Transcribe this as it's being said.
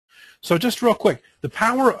So just real quick, the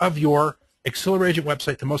power of your Xceler Agent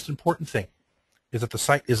website, the most important thing is that the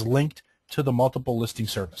site is linked to the multiple listing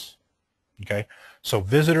service. Okay, so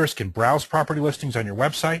visitors can browse property listings on your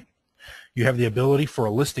website. You have the ability for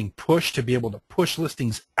a listing push to be able to push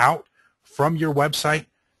listings out from your website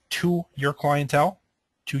to your clientele,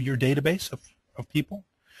 to your database of people.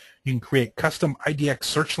 You can create custom IDX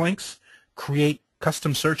search links, create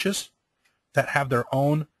custom searches that have their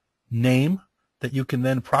own name that you can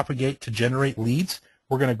then propagate to generate leads.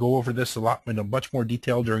 We're going to go over this a lot in a much more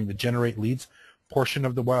detail during the generate leads portion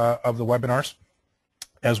of the webinars,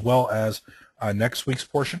 as well as next week's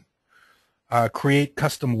portion. Create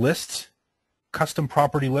custom lists, custom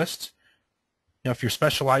property lists. You know, if you're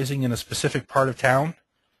specializing in a specific part of town,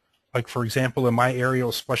 like for example in my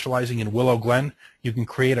area, specializing in Willow Glen, you can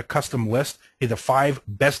create a custom list, the 5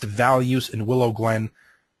 best values in Willow Glen.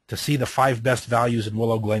 To see the 5 best values in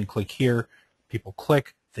Willow Glen, click here. People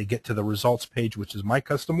click, they get to the results page, which is my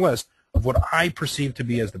custom list of what I perceive to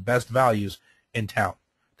be as the best values in town.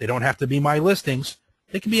 They don't have to be my listings.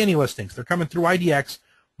 They can be any listings. They're coming through IDX.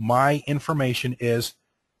 My information is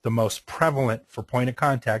the most prevalent for point of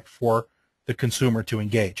contact for the consumer to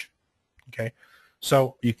engage. Okay,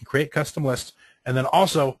 so you can create custom lists, and then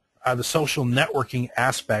also the social networking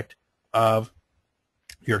aspect of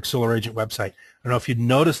your Xceler Agent website. I don't know if you'd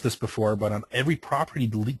noticed this before, but on every property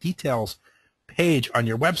details page on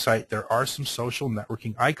your website, there are some social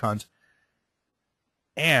networking icons.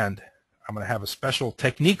 And I'm going to have a special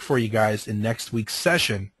technique for you guys in next week's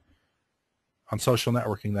session on social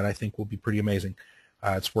networking that I think will be pretty amazing.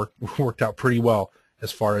 It's worked out pretty well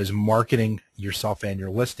as far as marketing yourself and your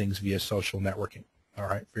listings via social networking, all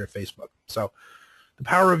right, via Facebook. So the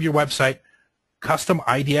power of your website, custom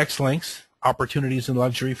IDX links, opportunities in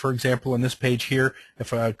luxury, for example, in this page here,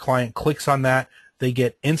 if a client clicks on that, they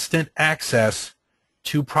get instant access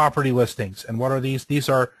to property listings. And what are these? These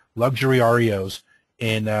are luxury REOs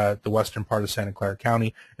in the western part of Santa Clara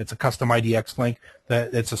County. It's a custom IDX link.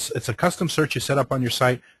 It's a custom search you set up on your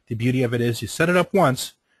site. The beauty of it is you set it up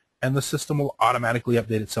once, and the system will automatically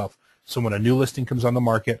update itself. So when a new listing comes on the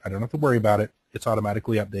market, I don't have to worry about it. It's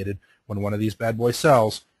automatically updated. When one of these bad boys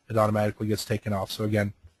sells, it automatically gets taken off. So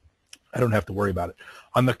again, I don't have to worry about it.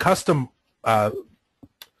 On the custom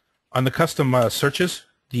searches,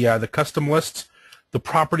 the custom lists, the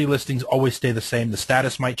property listings always stay the same. The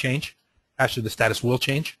status might change. Actually, the status will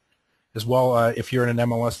change as well. If you're in an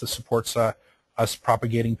MLS that supports us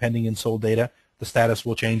propagating pending and sold data, the status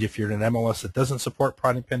will change. If you're in an MLS that doesn't support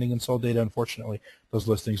product pending and sold data, unfortunately, those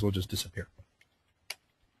listings will just disappear.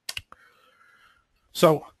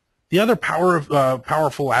 So the other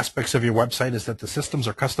powerful aspects of your website is that the systems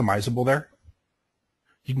are customizable there.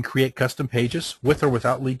 You can create custom pages with or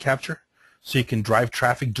without lead capture, so you can drive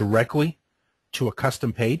traffic directly to a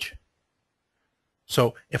custom page.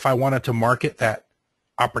 So if I wanted to market that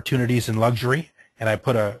opportunities in luxury, and I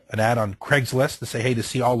put an ad on Craigslist to say, hey, to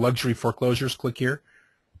see all luxury foreclosures, click here.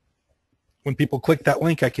 When people click that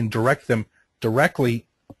link, I can direct them directly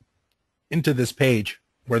into this page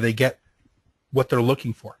where they get what they're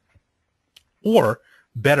looking for. Or,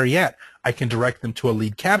 better yet, I can direct them to a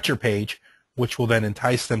lead capture page, which will then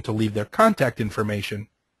entice them to leave their contact information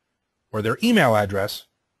or their email address.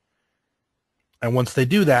 And once they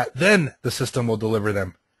do that, then the system will deliver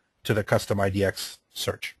them to the custom IDX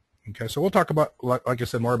search. Okay, so we'll talk about, like I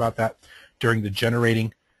said, more about that during the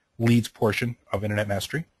generating leads portion of Internet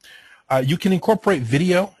Mastery. You can incorporate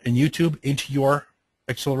video and YouTube into your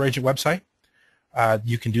Xceler Agent website.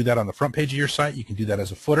 You can do that on the front page of your site. You can do that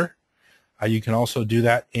as a footer. You can also do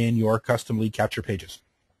that in your custom lead capture pages.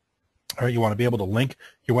 All right, you want to be able to link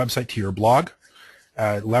your website to your blog,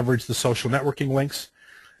 leverage the social networking links,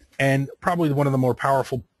 and probably one of the more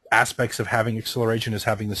powerful aspects of having Xceler Agent is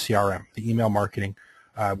having the CRM, the email marketing,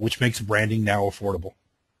 which makes branding now affordable,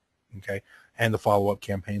 okay, and the follow-up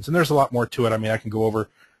campaigns. And there's a lot more to it. I mean, I can go over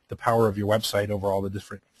the power of your website, over all the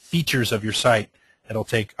different features of your site. It'll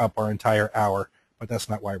take up our entire hour, but that's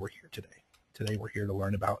not why we're here today. Today we're here to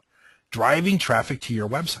learn about driving traffic to your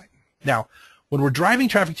website. Now, when we're driving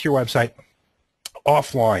traffic to your website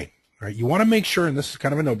offline, right, you want to make sure, and this is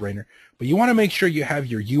kind of a no-brainer, but you want to make sure you have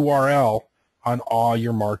your URL on all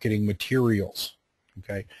your marketing materials,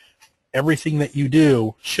 okay? Everything that you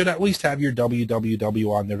do should at least have your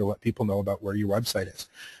www on there to let people know about where your website is.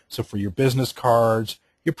 So for your business cards,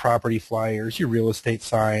 your property flyers, your real estate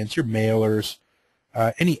signs, your mailers,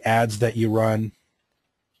 any ads that you run,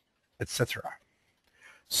 etc.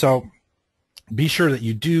 So be sure that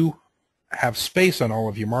you do have space on all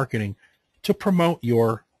of your marketing to promote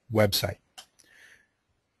your website.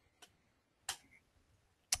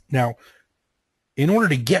 Now, in order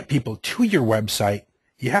to get people to your website,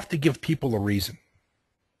 you have to give people a reason.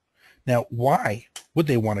 Now, why would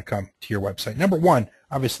they want to come to your website? Number one,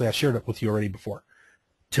 obviously I shared it with you already before,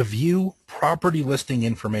 to view property listing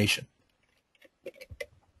information.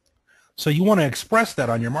 So you want to express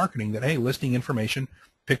that on your marketing that, hey, listing information,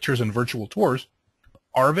 pictures, and virtual tours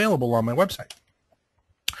are available on my website.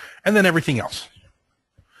 And then everything else.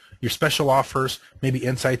 Your special offers, maybe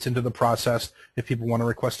insights into the process if people want to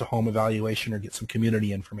request a home evaluation or get some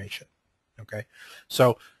community information. Okay,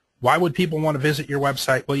 so why would people want to visit your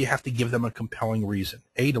website? Well, you have to give them a compelling reason.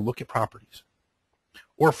 A, to look at properties,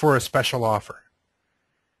 or for a special offer.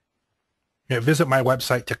 You know, visit my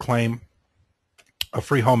website to claim a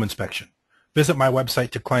free home inspection. Visit my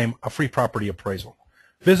website to claim a free property appraisal.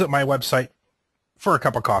 Visit my website for a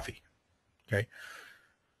cup of coffee. Okay.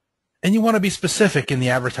 And you want to be specific in the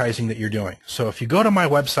advertising that you're doing. So if you go to my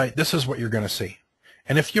website, this is what you're going to see.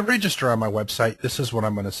 And if you register on my website, this is what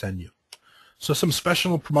I'm going to send you. So some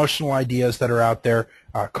special promotional ideas that are out there.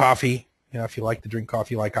 Coffee, you know, if you like to drink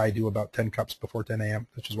coffee like I do, about 10 cups before 10 a.m.,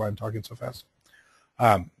 which is why I'm talking so fast.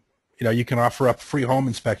 You know, you can offer up free home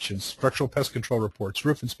inspections, virtual pest control reports,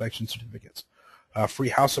 roof inspection certificates, free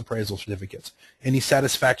house appraisal certificates, any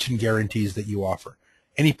satisfaction guarantees that you offer,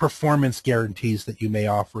 any performance guarantees that you may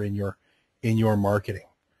offer in your marketing.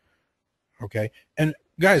 Okay? And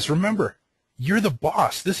guys, remember, you're the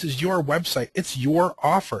boss. This is your website. It's your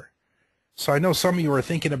offer. So I know some of you are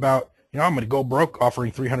thinking about, you know, I'm going to go broke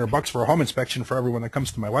offering $300 for a home inspection for everyone that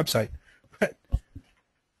comes to my website. But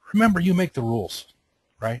remember, you make the rules,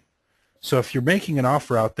 right? So if you're making an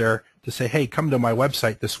offer out there to say, hey, come to my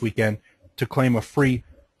website this weekend to claim a free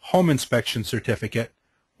home inspection certificate,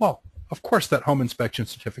 well, of course that home inspection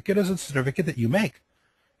certificate is a certificate that you make.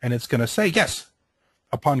 And it's going to say, yes,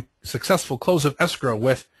 upon successful close of escrow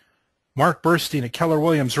with Mark Burstein at Keller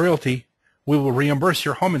Williams Realty, we will reimburse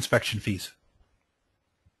your home inspection fees.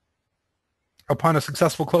 Upon a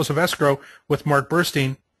successful close of escrow with Mark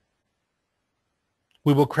Burstein,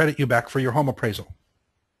 we will credit you back for your home appraisal.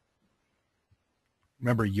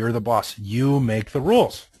 Remember, you're the boss. You make the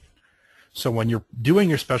rules. So when you're doing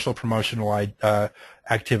your special promotional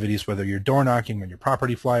activities, whether you're door knocking on your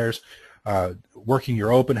property flyers, working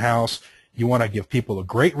your open house, you want to give people a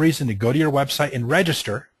great reason to go to your website and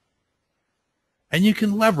register. And you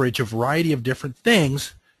can leverage a variety of different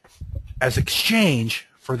things as exchange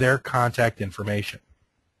for their contact information.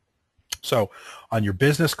 So on your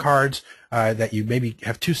business cards, that you maybe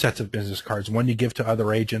have two sets of business cards, one you give to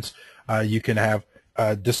other agents, you can have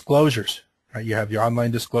disclosures. Right? You have your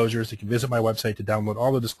online disclosures. You can visit my website to download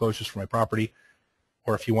all the disclosures for my property,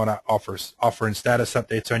 or if you want to offer and status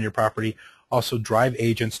updates on your property, also drive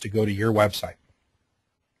agents to go to your website.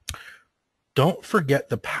 Don't forget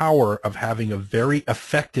the power of having a very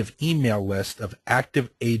effective email list of active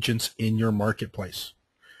agents in your marketplace,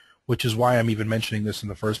 which is why I'm even mentioning this in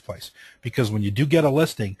the first place. Because when you do get a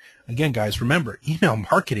listing, again, guys, remember, email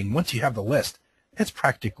marketing, once you have the list, it's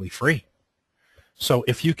practically free. So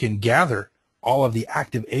if you can gather all of the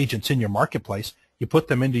active agents in your marketplace, you put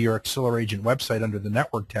them into your AccelerateAgent website under the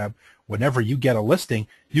network tab. Whenever you get a listing,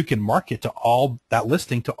 you can market to all that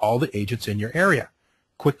listing to all the agents in your area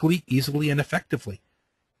quickly, easily, and effectively,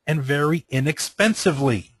 and very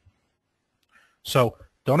inexpensively. So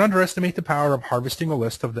don't underestimate the power of harvesting a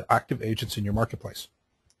list of the active agents in your marketplace,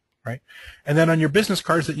 right? And then on your business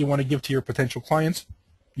cards that you want to give to your potential clients,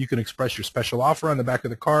 you can express your special offer on the back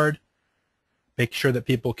of the card. Make sure that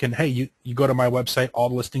people can, hey, you go to my website, all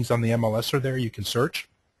the listings on the MLS are there, you can search,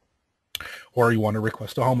 or you want to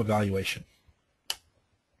request a home evaluation.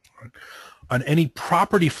 On any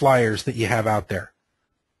property flyers that you have out there,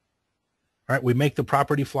 all right, we make the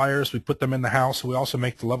property flyers, we put them in the house, we also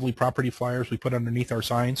make the lovely property flyers we put underneath our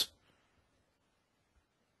signs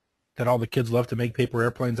that all the kids love to make paper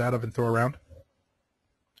airplanes out of and throw around.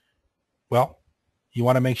 Well, you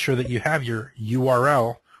want to make sure that you have your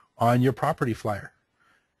URL on your property flyer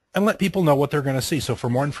and let people know what they're going to see. So for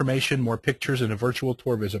more information, more pictures, and a virtual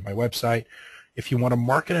tour, visit my website. If you want a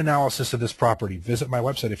market analysis of this property, visit my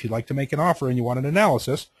website. If you'd like to make an offer and you want an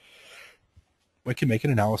analysis, we can make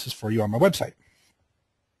an analysis for you on my website.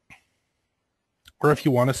 Or if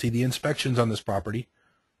you want to see the inspections on this property,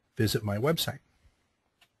 visit my website.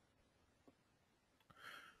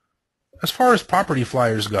 As far as property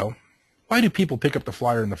flyers go, why do people pick up the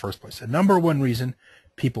flyer in the first place? The number one reason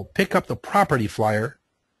people pick up the property flyer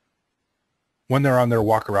when they're on their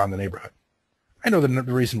walk around the neighborhood. I know the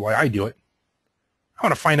reason why I do it. I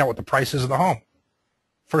want to find out what the price is of the home,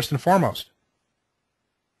 first and foremost.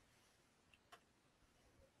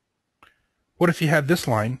 What if you had this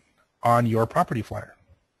line on your property flyer?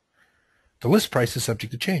 The list price is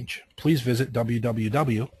subject to change. Please visit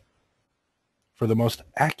www for the most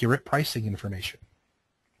accurate pricing information.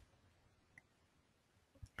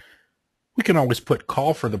 We can always put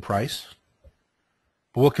call for the price.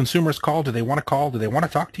 But will consumers call? Do they want to call? Do they want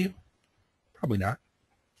to talk to you? Probably not.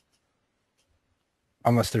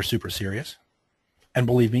 Unless they're super serious. And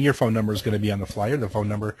believe me, your phone number is going to be on the flyer. The phone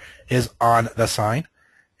number is on the sign.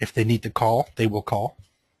 If they need to call, they will call.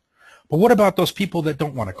 But what about those people that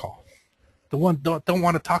don't want to call? The one don't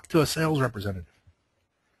want to talk to a sales representative,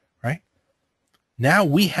 right? Now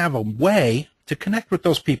we have a way to connect with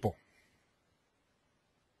those people.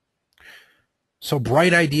 So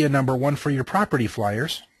bright idea number one for your property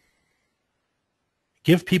flyers.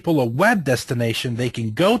 Give people a web destination they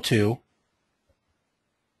can go to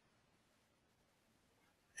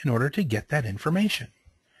in order to get that information.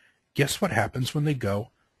 Guess what happens when they go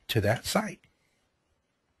to that site?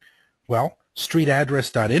 Well,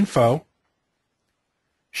 streetaddress.info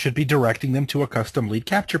should be directing them to a custom lead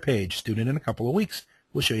capture page. Student in a couple of weeks.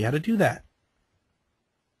 We'll show you how to do that.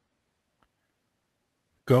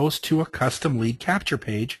 Goes to a custom lead capture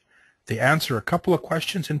page. They answer a couple of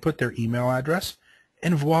questions, input their email address,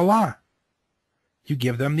 and voila. You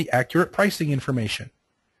give them the accurate pricing information.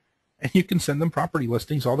 And you can send them property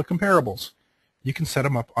listings, all the comparables. You can set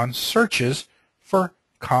them up on searches for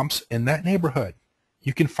comps in that neighborhood.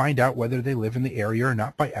 You can find out whether they live in the area or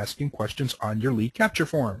not by asking questions on your lead capture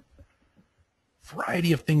form.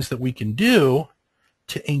 Variety of things that we can do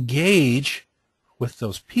to engage with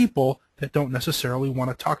those people that don't necessarily want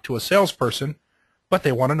to talk to a salesperson, but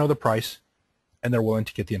they want to know the price and they're willing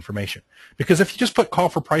to get the information. Because if you just put call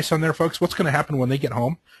for price on there, folks, what's going to happen when they get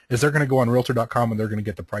home is they're going to go on Realtor.com and they're going to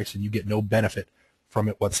get the price and you get no benefit from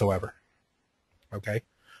it whatsoever. Okay?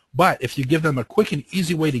 But if you give them a quick and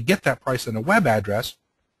easy way to get that price and a web address,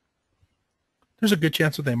 there's a good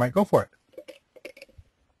chance that they might go for it.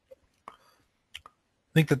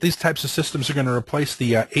 I think that these types of systems are going to replace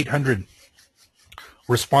the 800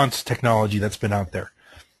 response technology that's been out there.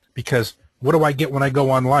 Because what do I get when I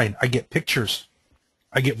go online? I get pictures.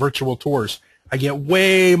 I get virtual tours. I get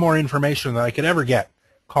way more information than I could ever get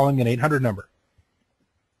calling an 800 number.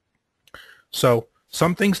 So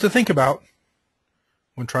some things to think about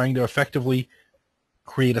when trying to effectively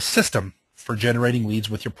create a system for generating leads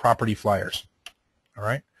with your property flyers. All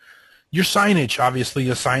right. Your signage, obviously,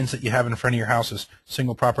 the signs that you have in front of your house is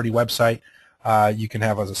single property website. You can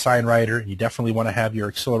have as a sign writer, and you definitely want to have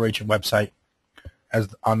your Acceleragent website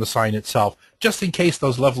as on the sign itself, just in case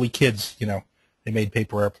those lovely kids, you know, they made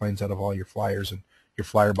paper airplanes out of all your flyers and your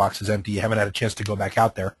flyer box is empty. You haven't had a chance to go back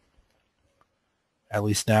out there. At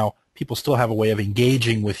least now people still have a way of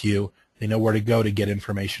engaging with you. They know where to go to get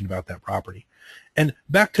information about that property. And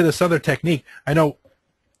back to this other technique, I know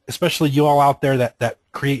especially you all out there that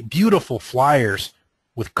create beautiful flyers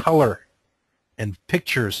with color and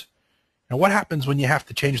pictures. Now what happens when you have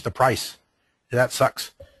to change the price? That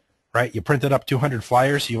sucks, right? You printed up 200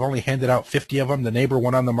 flyers, you only handed out 50 of them. The neighbor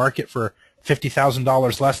went on the market for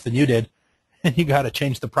 $50,000 less than you did, and you got to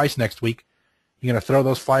change the price next week. You're going to throw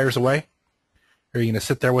those flyers away? Or are you going to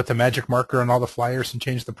sit there with the magic marker on all the flyers and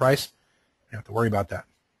change the price? You don't have to worry about that.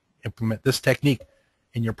 Implement this technique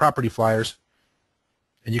in your property flyers,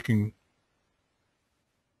 and you can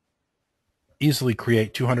easily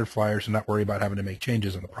create 200 flyers and not worry about having to make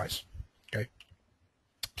changes in the price. Okay?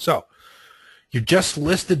 So, you just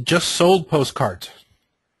listed, just sold postcards.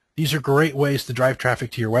 These are great ways to drive traffic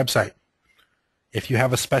to your website. If you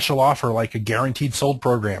have a special offer like a guaranteed sold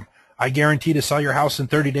program, I guarantee to sell your house in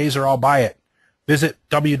 30 days or I'll buy it. Visit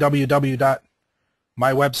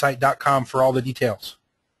www.mywebsite.com for all the details.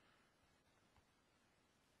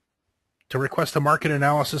 To request a market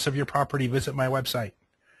analysis of your property, visit my website.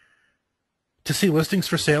 To see listings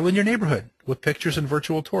for sale in your neighborhood with pictures and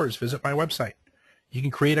virtual tours, visit my website. You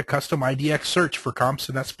can create a custom IDX search for comps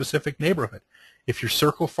in that specific neighborhood. If you're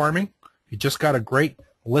circle farming, you just got a great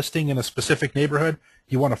listing in a specific neighborhood,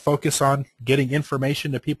 you want to focus on getting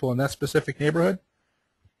information to people in that specific neighborhood,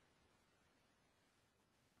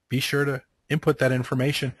 be sure to input that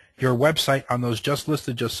information, your website, on those just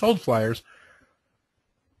listed, just sold flyers,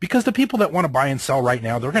 because the people that want to buy and sell right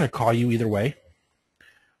now, they're going to call you either way.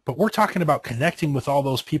 But we're talking about connecting with all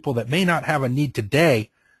those people that may not have a need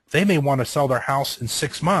today. They may want to sell their house in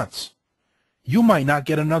 6 months. You might not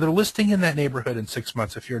get another listing in that neighborhood in 6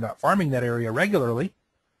 months if you're not farming that area regularly.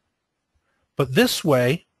 But this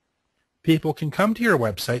way, people can come to your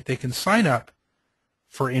website, they can sign up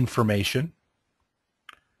for information,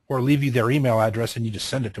 or leave you their email address and you just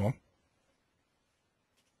send it to them.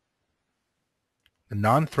 A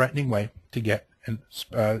non-threatening way to get and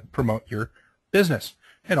promote your business.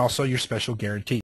 and also your special guarantee.